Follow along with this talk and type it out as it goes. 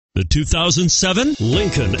The 2007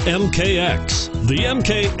 Lincoln MKX. The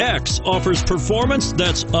MKX offers performance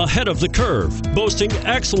that's ahead of the curve, boasting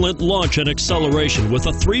excellent launch and acceleration with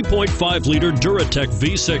a 3.5-liter Duratec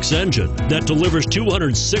V6 engine that delivers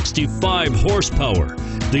 265 horsepower.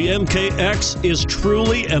 The MKX is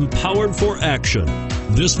truly empowered for action.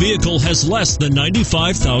 This vehicle has less than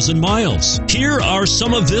 95,000 miles. Here are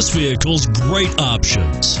some of this vehicle's great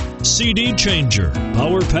options: CD changer,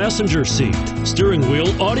 power passenger seat, steering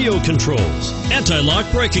wheel audio controls,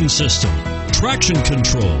 anti-lock braking system, traction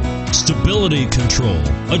control, stability control,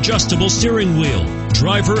 adjustable steering wheel,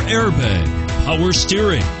 driver airbag, power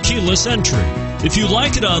steering, keyless entry. If you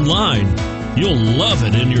like it online, you'll love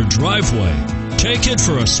it in your driveway. Take it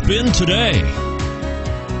for a spin today.